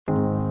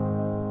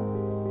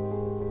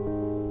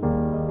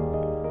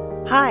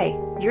Hi,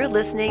 you're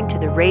listening to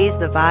the Raise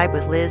the Vibe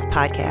with Liz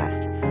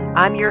podcast.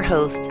 I'm your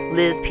host,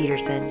 Liz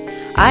Peterson.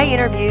 I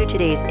interview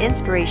today's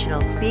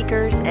inspirational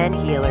speakers and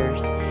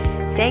healers.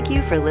 Thank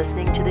you for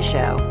listening to the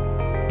show.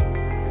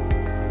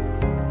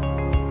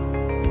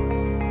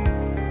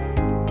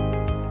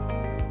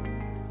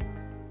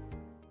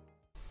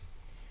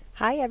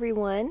 Hi,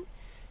 everyone,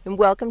 and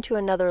welcome to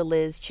another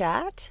Liz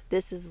chat.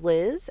 This is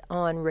Liz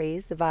on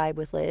Raise the Vibe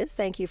with Liz.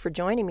 Thank you for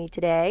joining me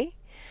today.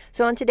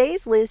 So on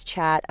today's Liz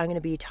chat, I'm going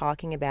to be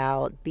talking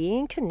about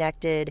being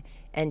connected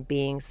and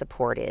being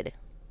supported.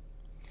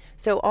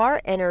 So our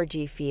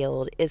energy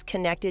field is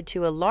connected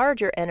to a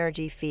larger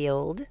energy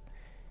field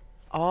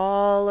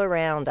all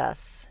around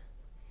us.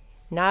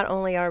 Not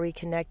only are we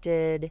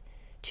connected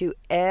to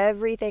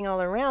everything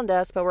all around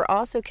us, but we're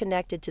also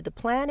connected to the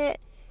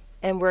planet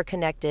and we're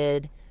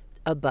connected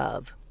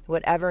above,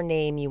 whatever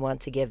name you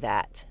want to give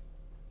that.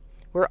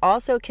 We're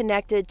also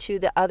connected to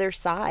the other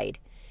side.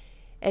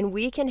 And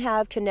we can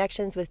have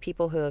connections with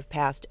people who have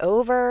passed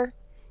over,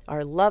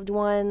 our loved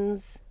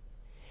ones,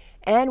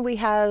 and we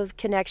have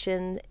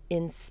connection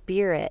in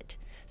spirit.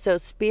 So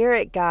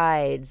spirit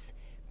guides,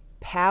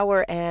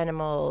 power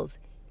animals,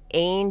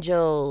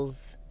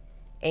 angels,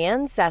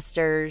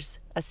 ancestors,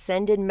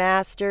 ascended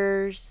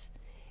masters,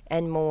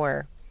 and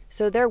more.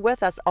 So they're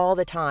with us all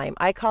the time.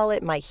 I call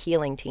it my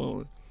healing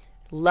team.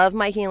 Love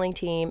my healing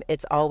team.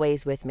 It's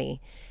always with me.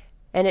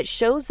 And it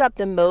shows up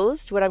the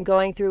most when I'm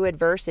going through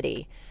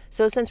adversity.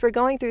 So since we're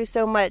going through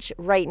so much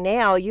right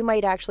now, you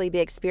might actually be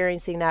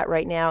experiencing that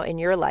right now in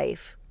your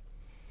life.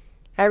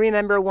 I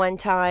remember one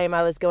time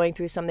I was going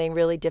through something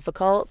really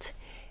difficult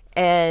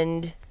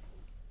and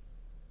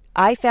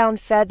I found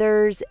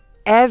feathers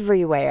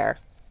everywhere,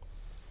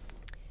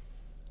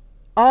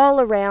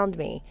 all around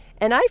me.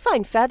 And I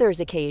find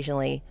feathers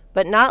occasionally,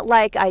 but not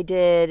like I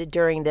did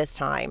during this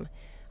time.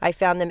 I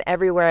found them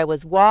everywhere I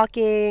was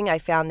walking. I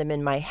found them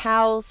in my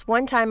house.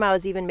 One time I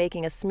was even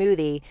making a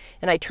smoothie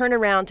and I turned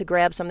around to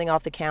grab something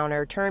off the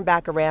counter, turned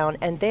back around,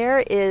 and there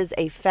is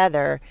a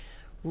feather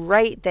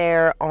right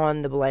there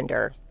on the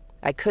blender.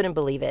 I couldn't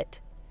believe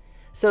it.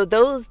 So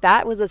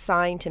that was a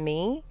sign to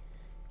me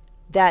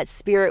that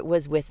spirit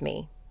was with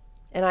me.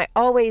 And I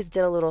always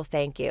did a little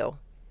thank you.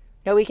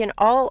 Now we can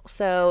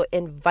also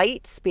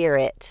invite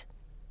spirit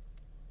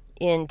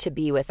in to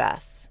be with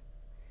us.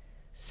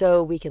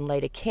 So we can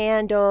light a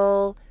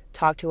candle,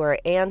 talk to our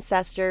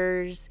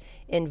ancestors,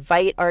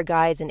 invite our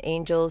guides and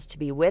angels to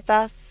be with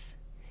us,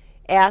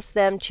 ask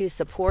them to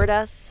support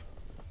us,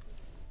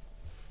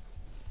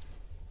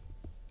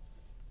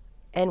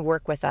 and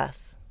work with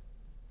us.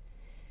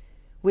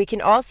 We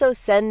can also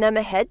send them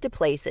ahead to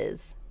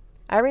places.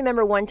 I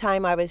remember one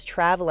time I was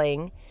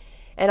traveling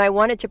and I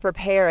wanted to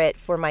prepare it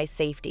for my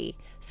safety.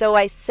 So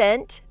I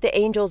sent the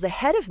angels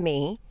ahead of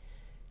me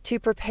to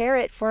prepare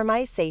it for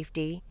my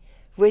safety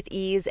with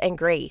ease and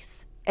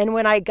grace. And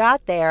when I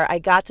got there, I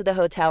got to the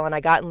hotel and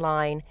I got in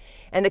line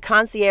and the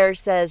concierge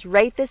says,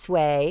 right this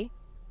way,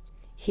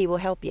 he will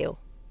help you.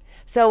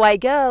 So I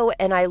go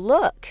and I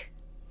look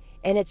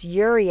and it's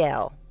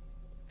Uriel.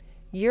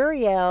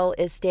 Uriel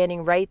is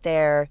standing right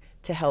there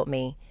to help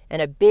me and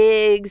a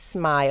big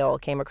smile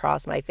came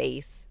across my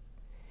face.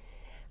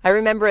 I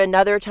remember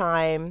another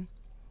time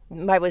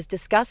I was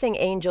discussing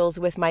angels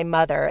with my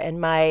mother and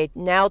my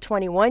now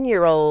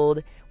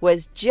 21-year-old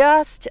was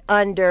just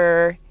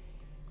under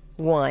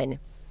 1.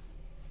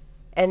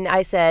 And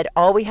I said,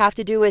 all we have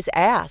to do is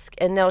ask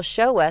and they'll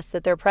show us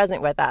that they're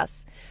present with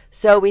us.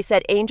 So we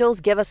said,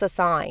 angels, give us a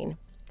sign.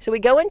 So we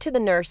go into the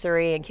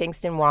nursery in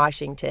Kingston,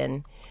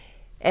 Washington,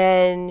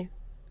 and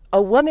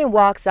a woman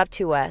walks up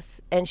to us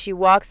and she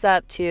walks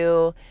up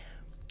to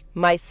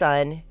my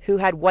son who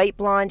had white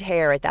blonde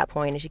hair at that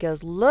point. And she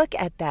goes, look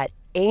at that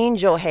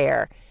angel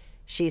hair,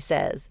 she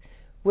says,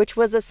 which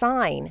was a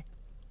sign.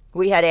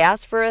 We had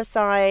asked for a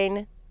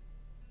sign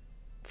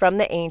from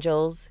the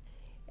angels,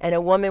 and a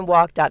woman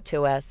walked up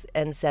to us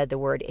and said the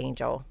word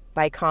angel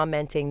by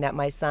commenting that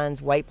my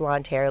son's white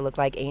blonde hair looked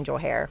like angel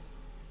hair.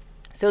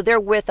 So they're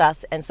with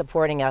us and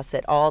supporting us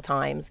at all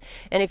times.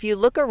 And if you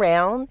look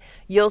around,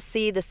 you'll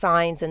see the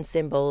signs and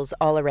symbols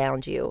all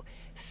around you.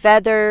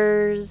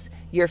 Feathers,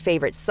 your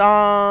favorite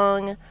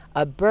song,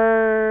 a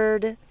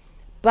bird,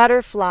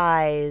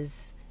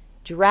 butterflies,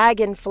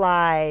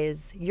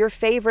 dragonflies, your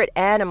favorite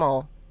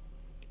animal.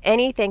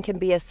 Anything can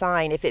be a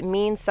sign if it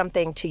means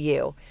something to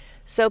you.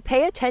 So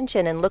pay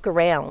attention and look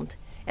around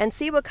and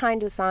see what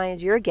kind of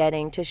signs you're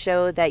getting to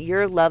show that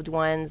your loved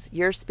ones,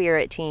 your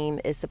spirit team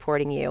is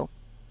supporting you.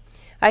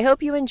 I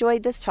hope you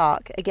enjoyed this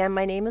talk. Again,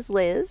 my name is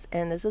Liz,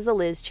 and this is a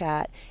Liz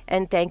chat,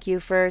 and thank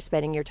you for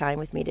spending your time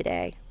with me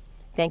today.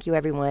 Thank you,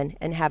 everyone,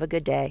 and have a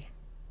good day.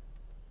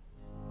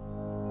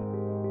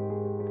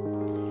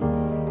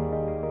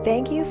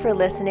 Thank you for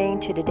listening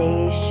to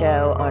today's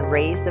show on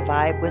Raise the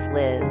Vibe with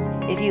Liz.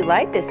 If you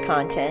like this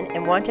content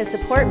and want to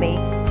support me,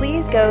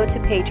 please go to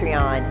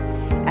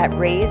Patreon at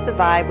Raise the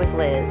Vibe with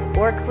Liz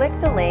or click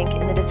the link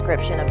in the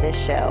description of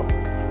this show.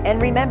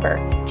 And remember,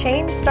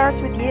 change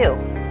starts with you.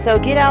 So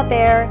get out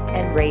there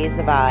and raise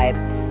the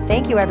vibe.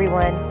 Thank you,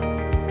 everyone.